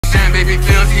Shinebaby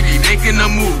FIlmz, he be making a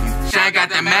movie. Shine got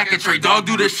that Mac and Trey Dog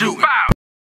do the shooting.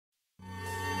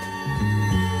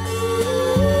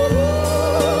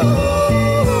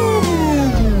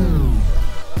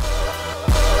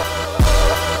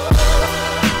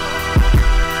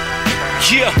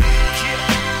 Yeah.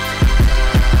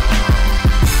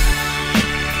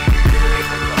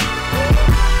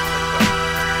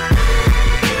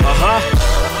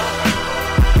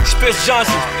 Spitz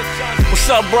Johnson, what's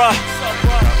up, bruh?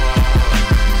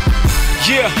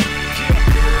 Yeah.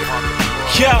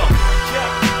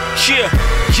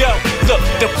 Yo, look,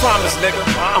 the promise, nigga.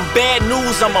 I'm bad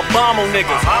news, I'm a bomb on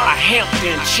niggas. I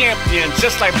Hampton, champion,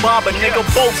 just like Baba, nigga,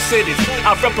 both cities.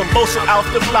 I rep them both, so out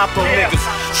the flop on niggas.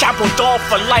 Chop on dog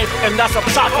for life, and that's up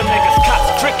top of niggas.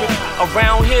 Cops cricket,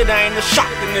 around here, they ain't a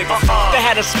shock to niggas. They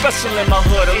had a special in my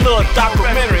hood, a little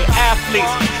documentary.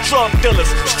 Athletes, drug dealers,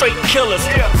 straight killers.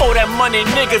 For that money,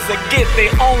 niggas that get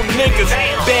their own niggas.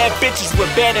 Bad bitches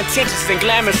with bad intentions and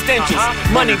glamour stenches.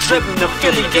 Money driven,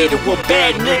 affiliated with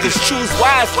bad niggas. Choose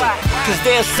wisely, cause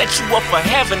they'll set you up for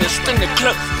heaven and spin the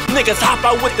clip. Niggas hop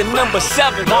out with the number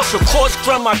 7. Marshall Court's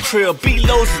grandma crib,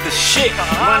 B-Lows is the shit.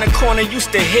 Round the corner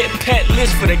used to hit pet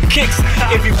list for the kicks.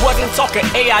 If you wasn't talking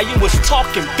AI, you was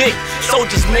talking big.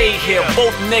 Soldiers made here,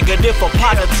 both negative or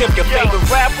positive. Your favorite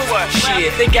rappers?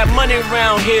 Shit, they got money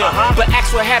around here. But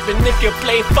ask what happened if you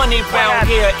play funny round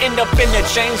here. End up in the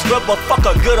James River, fuck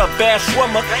a good or bad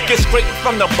swimmer. Get straight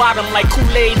from the bottom like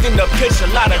Kool-Aid in the pitch. A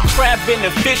lot of crabbing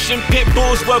and fishing, pit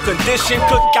bulls well conditioned.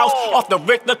 Cookouts off the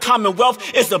Richter, Commonwealth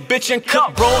is a bitch and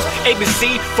cook bros.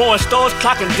 ABC, foreign stores,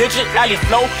 clocking digit, alley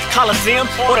flow, Coliseum,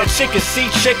 or the chicken see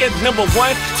chicken. Number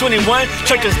 121,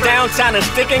 churches downtown and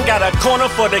sticking. Got a corner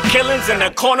for the killings and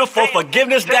a corner for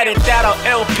forgiveness. Daddy died on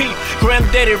LP,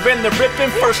 granddaddy ran the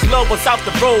ripping. First love was out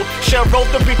the road, Shell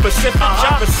rolled the Pacific.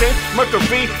 Jefferson,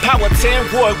 Mercury, Power 10,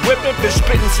 Wood whipping. Been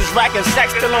spitting since rack and sack,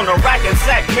 still on a rack and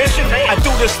sack mission. I do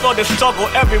this for the struggle,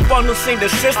 everyone who seen the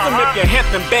system. If you're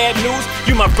Hampton bad news,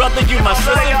 you my brother, you my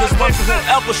sister. This one for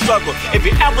whoever struggle. If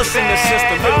you ever seen the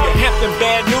system, if you're Hampton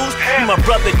bad news, you my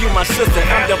brother, you my sister.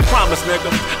 I'm the promise, nigga.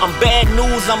 I'm bad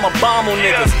news, I'm a bomb on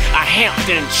niggas. I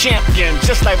Hampton, champion,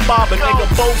 just like Baba, nigga,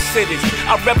 both cities.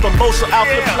 I rep them both, so out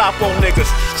flip flop on niggas.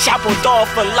 Chop on dog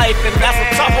for life, and that's a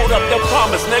top, hold up the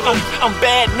promise, nigga. I'm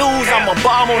bad news, I'm a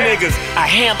bomb on niggas. I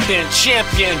Hampton,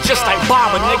 champion, just like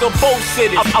Baba, nigga, both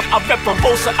cities. I rep them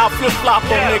both, so out flip flop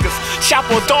on niggas. Chop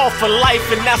on dog for life,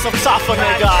 and that's a top for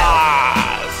niggas.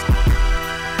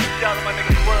 Shout out to my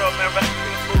niggas world, man.